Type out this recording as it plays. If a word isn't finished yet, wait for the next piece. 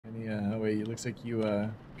Wait, it looks like you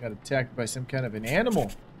got attacked by some kind of an animal.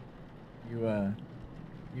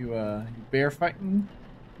 You bear fighting,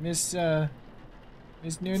 Miss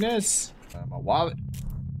Nunez? My wallet.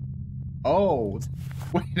 Oh,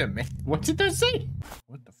 wait a minute. What did that say?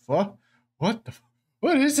 What the fuck?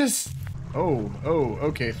 What is this? Oh,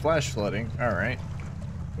 okay. Flash flooding. All right.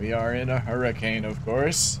 We are in a hurricane, of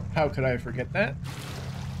course. How could I forget that?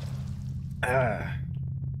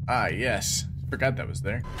 Yes. Forgot that was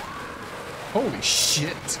there. Holy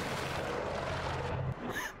shit.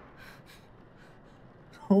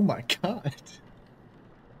 Oh my god.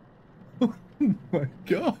 Oh my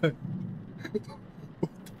god.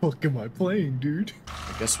 What the fuck am I playing, dude?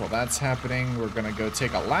 I guess while that's happening, we're gonna go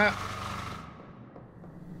take a lap.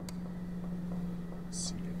 Let's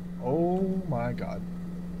see. Oh my god.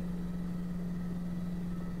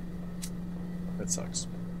 That sucks.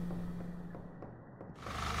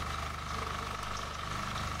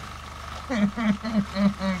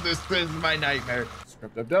 This is my nightmare.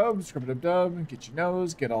 Scrub-dub-dub, get your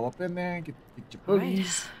nose, get all up in there, get your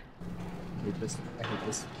boogies. I hate this, I hate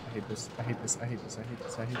this, I hate this, I hate this, I hate this, I hate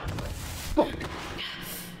this, I hate this. Fuck!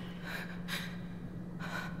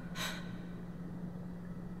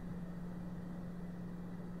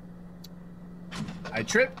 I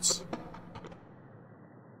tripped.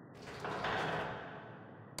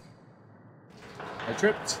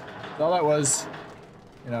 That's all that was.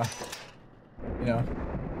 You know,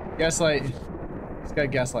 gaslight. Just gotta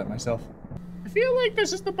gaslight myself. I feel like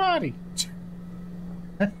this is the body.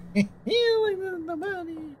 I feel like this is the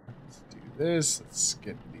body. Let's do this. Let's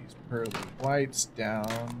get these pearly whites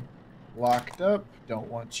down. Locked up. Don't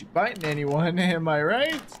want you biting anyone, am I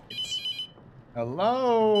right?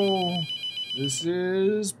 Hello? This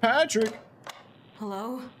is Patrick.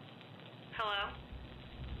 Hello? Hello?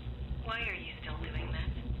 Why are you still doing that?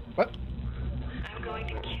 What? I'm going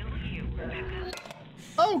to kill you, Rebecca.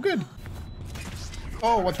 Oh, good.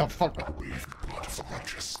 Oh, what the fuck? Blood of the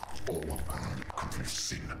righteous, all of man could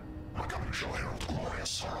sin. My coming shall herald glorious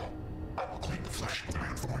sorrow. I will claim the flesh of the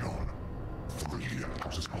man for my own. 3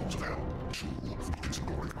 houses bones of hell, 2 for the kings and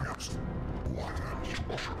glory of my house. 1 is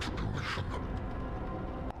usher to duration.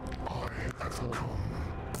 I have come.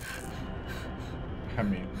 I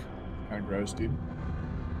mean, kind of gross, dude.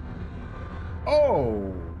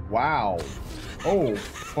 Oh, wow. Oh,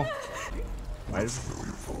 fuck. Why is Through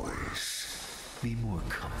your voice, be more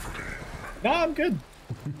comforting. No, I'm good.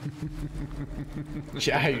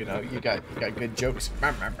 Yeah, you know, you got good jokes.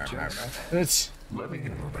 That's. Let me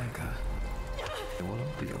in, Rebecca. It will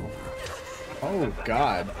be over. Oh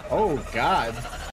God. Oh God.